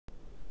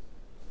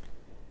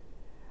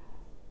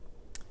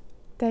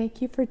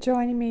Thank you for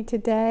joining me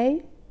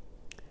today.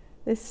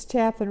 This is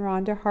Chaplain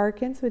Rhonda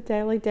Harkins with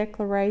Daily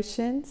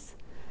Declarations,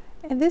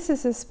 and this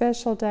is a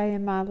special day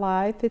in my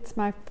life. It's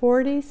my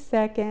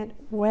 42nd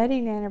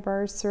wedding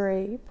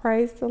anniversary.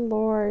 Praise the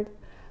Lord.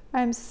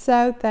 I'm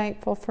so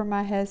thankful for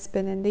my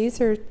husband, and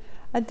these are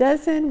a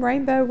dozen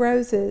rainbow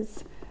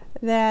roses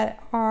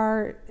that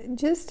are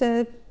just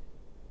a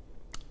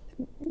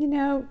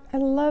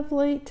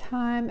lovely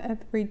time of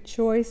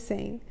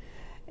rejoicing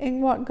in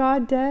what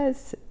God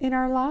does in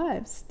our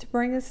lives to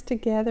bring us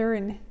together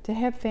and to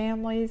have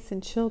families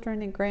and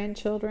children and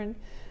grandchildren.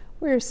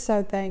 We're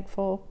so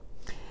thankful.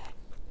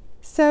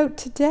 So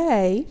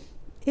today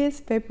is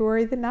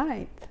February the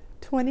 9th,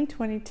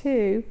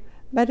 2022,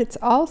 but it's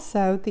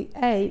also the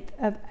 8th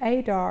of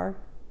Adar,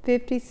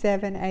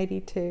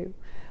 5782.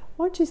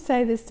 Won't you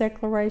say this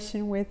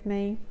declaration with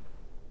me?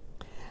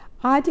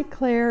 I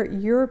declare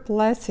your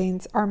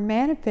blessings are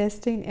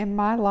manifesting in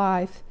my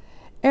life.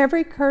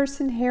 Every curse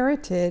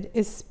inherited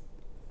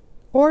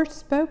or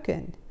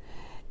spoken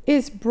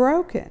is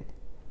broken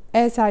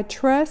as I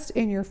trust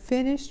in your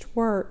finished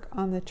work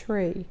on the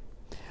tree.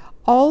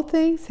 Old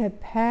things have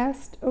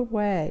passed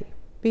away.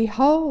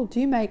 Behold,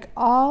 you make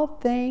all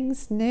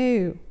things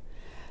new.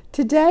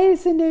 Today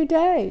is a new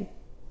day.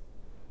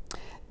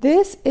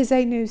 This is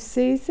a new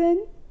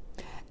season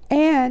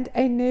and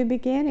a new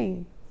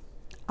beginning.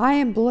 I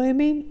am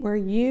blooming where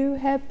you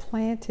have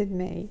planted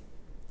me.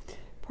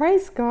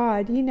 Praise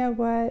God. You know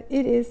what?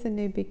 It is a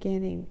new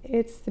beginning.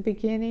 It's the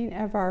beginning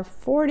of our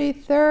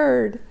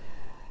 43rd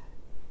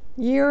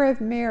year of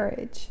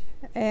marriage.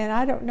 And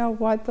I don't know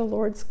what the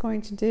Lord's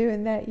going to do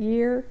in that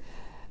year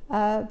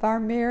of our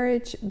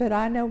marriage, but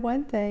I know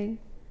one thing.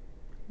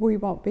 We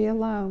won't be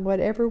alone.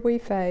 Whatever we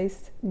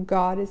face,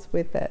 God is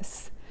with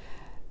us.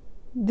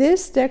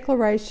 This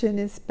declaration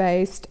is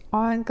based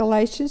on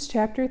Galatians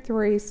chapter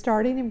 3,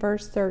 starting in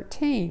verse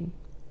 13.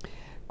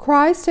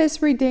 Christ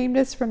has redeemed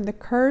us from the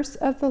curse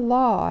of the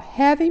law,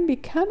 having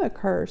become a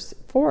curse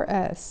for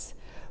us.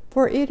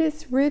 For it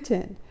is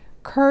written,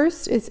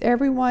 cursed is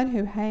everyone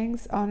who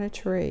hangs on a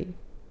tree,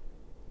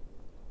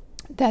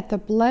 that the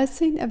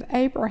blessing of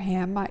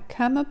Abraham might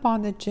come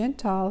upon the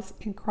Gentiles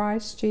in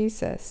Christ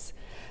Jesus,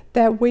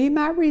 that we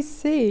might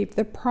receive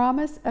the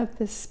promise of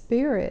the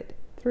Spirit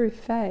through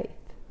faith.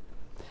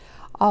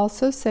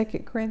 Also,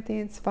 2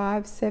 Corinthians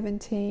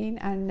 5:17,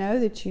 I know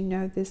that you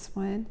know this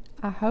one.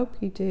 I hope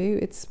you do.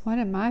 It's one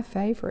of my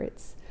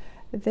favorites.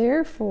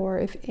 Therefore,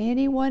 if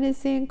anyone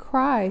is in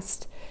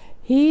Christ,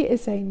 he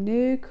is a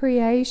new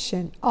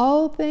creation.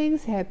 All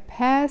things have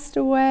passed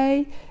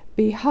away.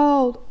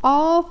 Behold,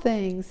 all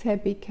things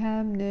have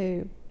become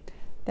new.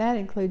 That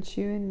includes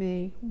you and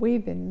me.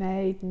 We've been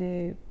made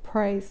new.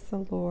 Praise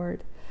the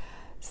Lord.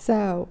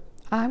 So,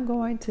 I'm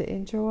going to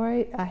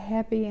enjoy a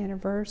happy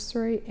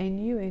anniversary,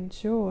 and you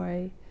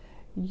enjoy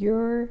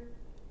your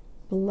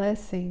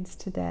blessings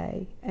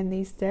today. And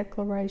these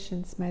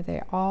declarations, may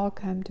they all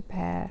come to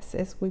pass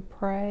as we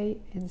pray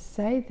and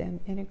say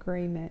them in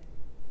agreement.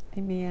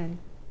 Amen.